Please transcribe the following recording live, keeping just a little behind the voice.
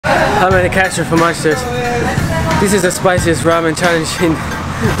I'm in Castro for Masters. This is the spiciest ramen challenge in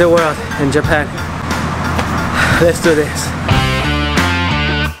the world, in Japan. Let's do this.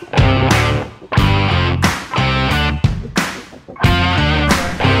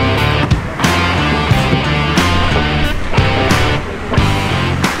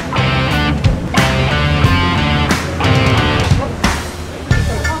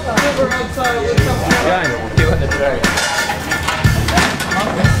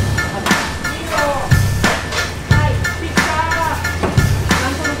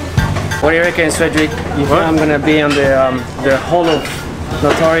 What do you reckon, Frederick? You think I'm gonna be on the Hall of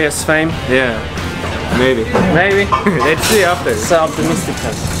Notorious Fame? Yeah, maybe. Maybe? Let's see after. So optimistic.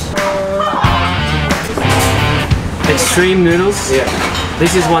 Extreme noodles? Yeah.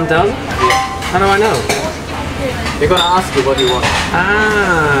 This is 1,000? Yeah. How do I know? They're gonna ask you what you want.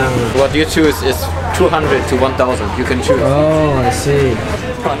 Ah. What you choose is 200 to 1,000. You can choose. Oh, I see.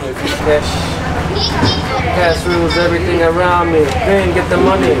 Cash rules everything around me. Then get the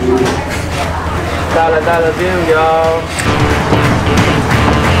money. Dollar bill, y'all.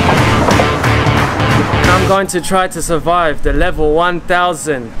 I'm going to try to survive the level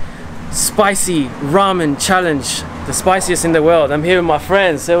 1,000 spicy ramen challenge. The spiciest in the world. I'm here with my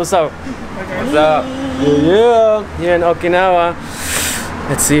friends. Say what's up. What's up? Yeah. Here in Okinawa.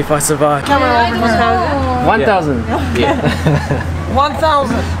 Let's see if I survive. 1,000? Yeah.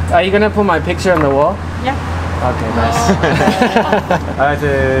 1,000. Are you gonna put my picture on the wall? Yeah. Okay, nice. I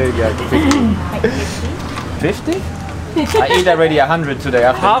think yeah, 50. 50? I eat already 100 today.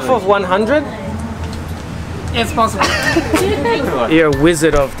 After Half of 100? It's possible. You're a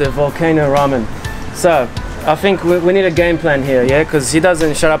wizard of the Volcano Ramen. So, I think we need a game plan here, yeah? Because he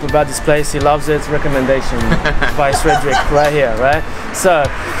doesn't shut up about this place. He loves it. It's recommendation by Frederick right here, right? So,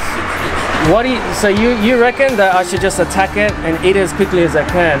 what do you? So you reckon that I should just attack it and eat it as quickly as I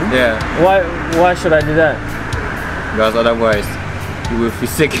can? Yeah. Why should I do that? Because otherwise you will feel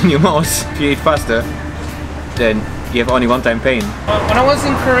sick in your mouth. If you eat faster, then you have only one-time pain. When I was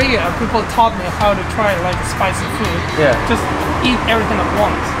in Korea, people taught me how to try like spicy food. Yeah. Just eat everything at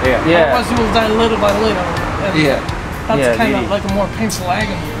once. Yeah. Otherwise you will die little by little. And that's kind of really. like a more painful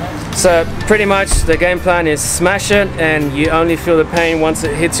agony, right? So pretty much the game plan is smash it and you only feel the pain once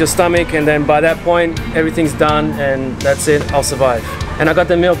it hits your stomach, and then by that point everything's done and that's it, I'll survive. And I got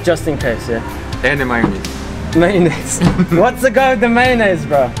the milk just in case, yeah? And the mayonnaise. Mayonnaise. What's the go with the mayonnaise,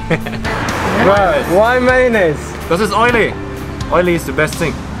 bro? Right. Why mayonnaise? Because it's oily. Oily is the best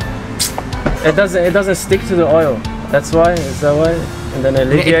thing. It doesn't stick to the oil. That's why? Is that why? And then it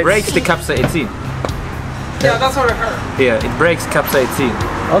alleviates? It breaks the capsaicin. Yeah, that's what I heard. Yeah, it breaks capsaicin.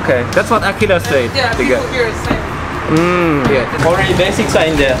 Okay. That's what Akira said. Yeah, people here is saying. Yeah. Already basics are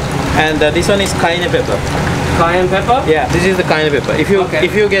in there, and this one is cayenne pepper. Cayenne pepper? Yeah, this is the cayenne pepper. If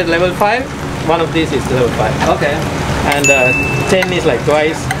you get level 5, one of these is level 5. Okay. And 10 is like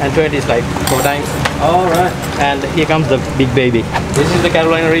twice, and 20 is like 4 times. All right. And here comes the big baby. This is the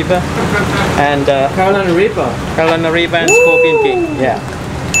Carolina Reaper, and Carolina Reaper. Carolina Reaper and Scorpion King. Yeah.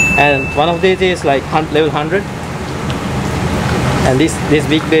 And one of these is like level 100. And this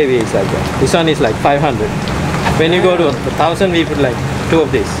big baby is like that. This one is like 500. When you go to 1,000, we put like 2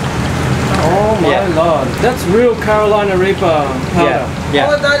 of these. Oh my lord. That's real Carolina Reaper powder. Yeah.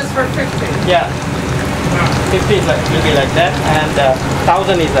 All of that is for 50. Yeah. 50 is like, will be like that, and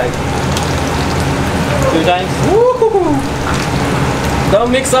 1,000 is like 2 times. Woo-hoo-hoo.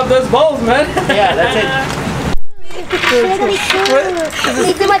 Don't mix up those bowls, man. Yeah, that's it. Thank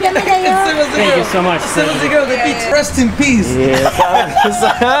you so much. Rest in peace. Yes.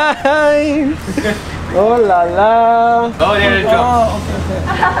 Oh la la. Oh, there it goes.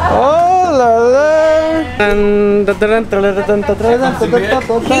 Oh la la.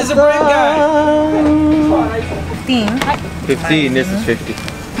 He's a brave guy. 15, this is 50.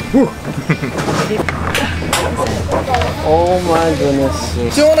 Oh my goodness.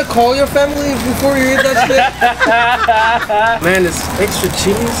 Do you want to call your family before you eat that shit? Man, it's extra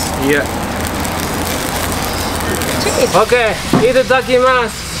chillis. Yeah. Okay,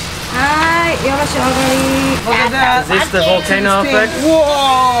 itadakimasu. Look at that. Is this the volcano effect? Whoa!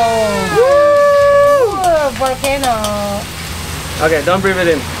 Volcano. Okay, don't breathe it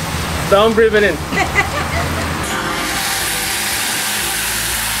in. Don't breathe it in.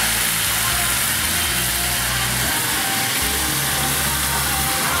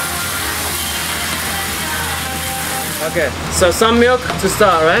 Okay, so some milk to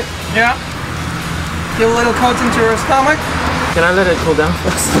start, right? Yeah. Give a little coat into your stomach. Can I let it cool down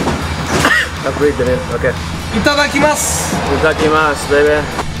first? I breathed it in, okay. Itadakimasu. Itadakimasu, baby.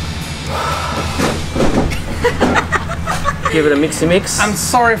 Give it a mixy mix. I'm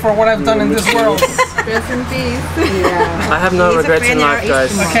sorry for what I've done in this world. Rest in peace. Yeah. I have no regrets in life,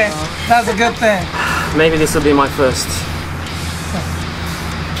 guys. Okay, that's a good thing. Maybe this will be my first.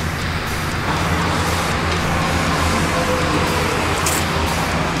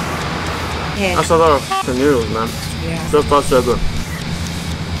 Yeah. That's a lot of f***ing noodles, man. Yeah. So far, so good.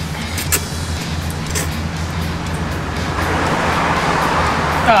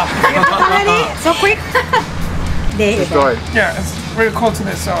 Ah, So quick. Destroyed. yeah, it's really cold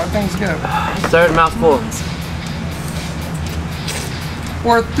today, so I think it's good. Third mouthful.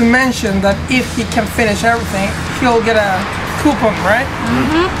 Worth to mention that if he can finish everything, he'll get a coupon, right?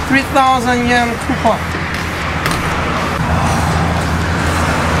 3,000 yen coupon.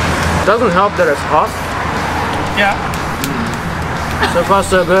 Doesn't help that it's hot. Yeah. So far,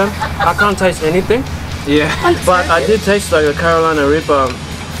 so good. I can't taste anything. Yeah. But I did taste like a Carolina Reaper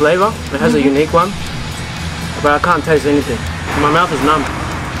flavor. It has a unique one. But I can't taste anything. My mouth is numb.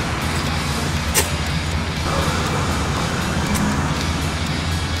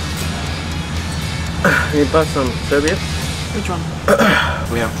 Can you pass some Serbia? Which one?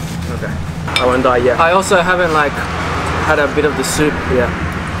 Yeah. Okay. I won't die yet. I also haven't like had a bit of the soup yet.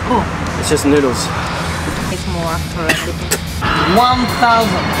 Oh, It's just noodles. it's more for recipe.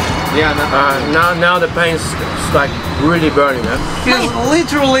 1,000. Yeah. Now the pain's like really burning, man. He's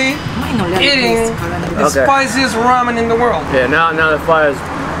literally eating the Okay. spiciest ramen in the world. Yeah, now the fire's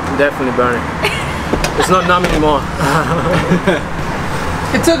definitely burning. It's not numb anymore.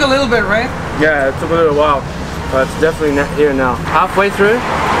 It took a little bit, right? Yeah, it took a little while, but it's definitely here now. Halfway through?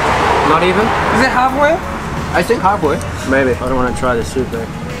 Not even? Is it halfway? I think halfway. Maybe. I don't want to try the soup though.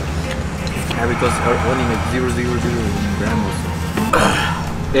 Yeah, because only like 0.000 grams.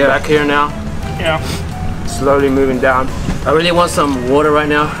 Yeah. Back here now, Yeah. slowly moving down. I really want some water right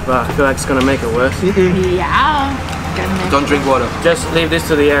now, but I feel like it's gonna make it worse. Yeah. Don't drink water. Just leave this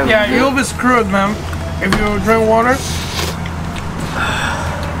to the end. Yeah, you'll be screwed, man. If you drink water.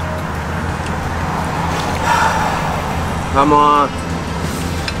 Come on.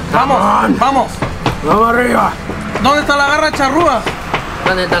 Vamos, vamos. Vamos arriba. ¿Dónde está la garra charrúa?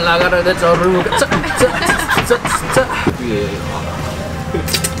 ¿Dónde está la garra de chorruga?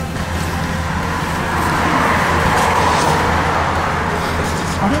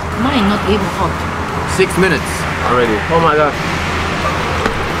 Mine not even hot. 6 minutes already. Oh my god.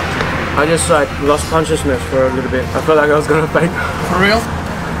 I just like lost consciousness for a little bit. I felt like I was gonna faint. For real?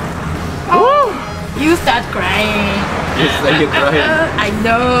 You start crying. It's like you're crying. I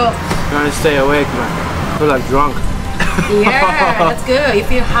know. Trying to stay awake, man. I feel like drunk. Yeah, that's good. You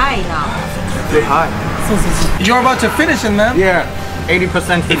feel high now. Too high. You're about to finish it, man. Yeah.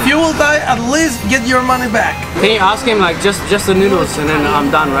 80%. If you will die, at least get your money back. Can you ask him like just the noodles and then I'm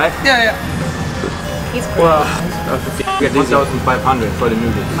done, right? Yeah, yeah. He's crying. Well, get 1,500 for the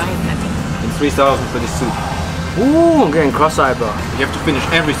noodles Mine, I think. and 3,000 for the soup. ooh, I'm getting cross-eyed, bro. You have to finish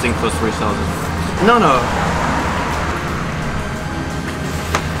everything for 3,000. No, no.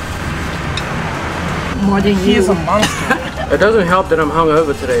 More than He you. is a monster. It doesn't help that I'm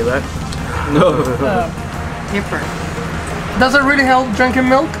hungover today, right? No. Pepper. Does it really help drinking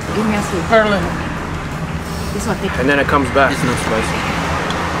milk? Give me a soup. Very little. This one thick. And then it comes back. It's not spicy.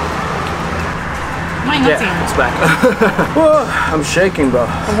 Mine not Yeah, it's back. Whoa, I'm shaking, bro.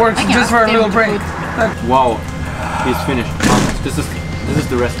 It works I can just for a ask little them to break. put- Wow. He's finished. This is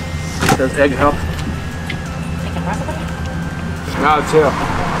the rest. Does egg help? I can pass it. Now it's here.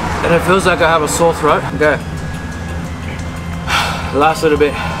 And it feels like I have a sore throat. Okay. Last little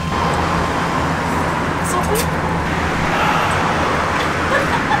bit.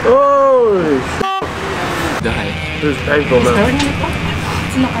 Holy sh**. Die. This is painful, man.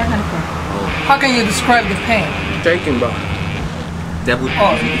 It's not hard. How can you describe the pain? Shaking, bro. That would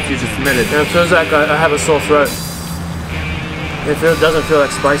if you just smell it. And it feels like I have a sore throat. Doesn't feel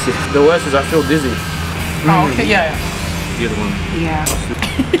like spicy. The worst is I feel dizzy. Oh, okay, yeah, yeah. The other one. Yeah.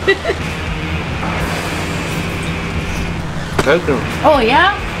 Shaking. Oh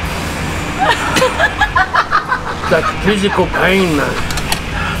yeah? It's like physical pain, man.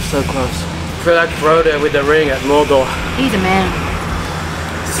 So close. I feel like Frodo with the ring at Mordor. He's a man.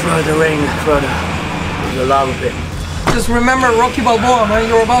 Throw the ring, Frodo. The lava pit. Just remember Rocky Balboa, man.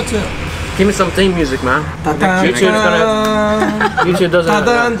 You're about to. Give me some theme music, man. YouTube's gonna. YouTube doesn't.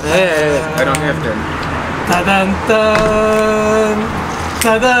 Ta-dun. Hey. I don't have that. Ta-dun, dun.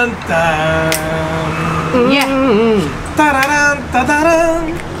 Ta-dun, dun. Yeah. Ta-da-dun, ta-da-dun.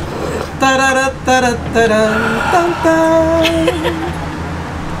 Ta-da-da-da-da-da-dun, dun, dun.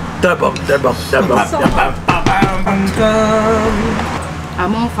 Dub-up, dub-up, dub-up, dub-up. Ba-bam, dun.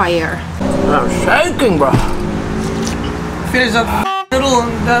 I'm on fire. I'm shaking, bro. finish that noodle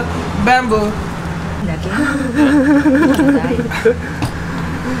and that bamboo.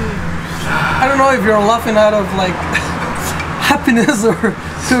 I don't know if you're laughing out of like happiness or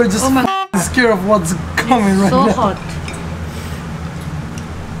you're just scared of what's coming right So now. hot.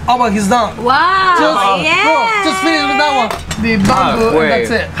 Oh, but he's done. Wow. Just finish with that one. The bamboo, and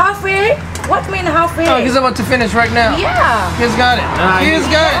that's it. Halfway? What mean halfway? Oh, he's about to finish right now. Yeah. He's got it. He's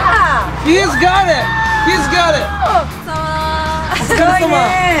got it. Yeah. He's got it. He's got it. Oh,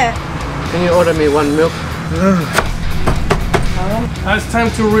 Can you order me one milk? Now it's time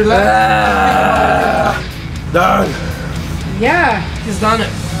to relax. Done. Yeah. He's done it.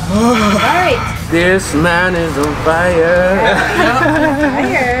 Alright. This man is on fire.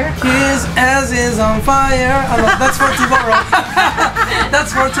 Fire. His ass is on fire. Oh, no, that's for tomorrow.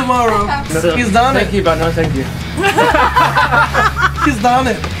 That's for tomorrow. He's done Thank it. you, but no thank you. He's done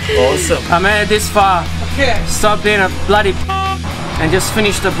it. Awesome. I made it this far. Okay. Stop being a bloody and just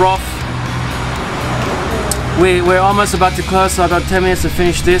finish the broth. We're almost about to close, so I got 10 minutes to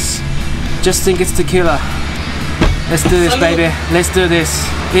finish this. Just think it's tequila. Let's do this, baby. Let's do this.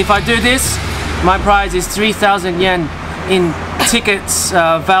 If I do this, my prize is 3,000 yen in tickets,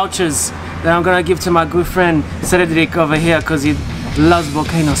 vouchers that I'm gonna give to my good friend Cedric over here because he loves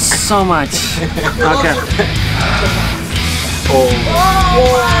volcanoes so much. Okay.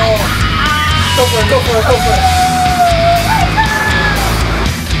 Go for it, go for it, go for it.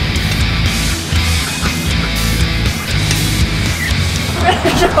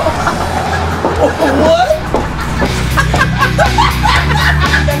 What?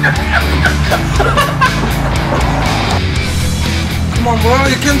 Come on, bro,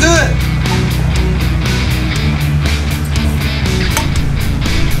 you can do it.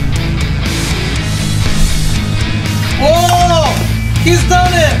 Whoa! He's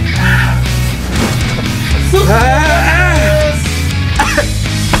done it!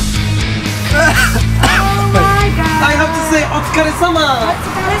 Oh my god. I have to say, Otsukaresama!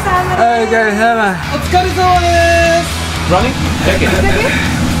 Otsukaresama. Otsukaresama desu! Running? Check it.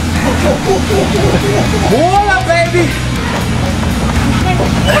 ¡Hola, baby!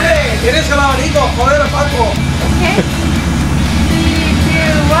 ¡Ole! ¡Eres el abanico! ¡Joder, Paco! Okay. 3,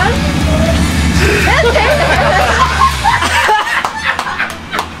 2, 1.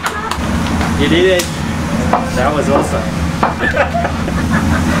 You did it. That was awesome.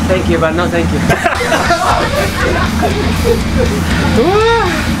 Thank you, but no thank you.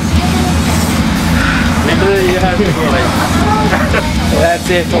 Maybe you have to go like. That's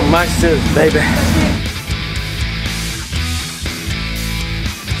it for my suit, baby.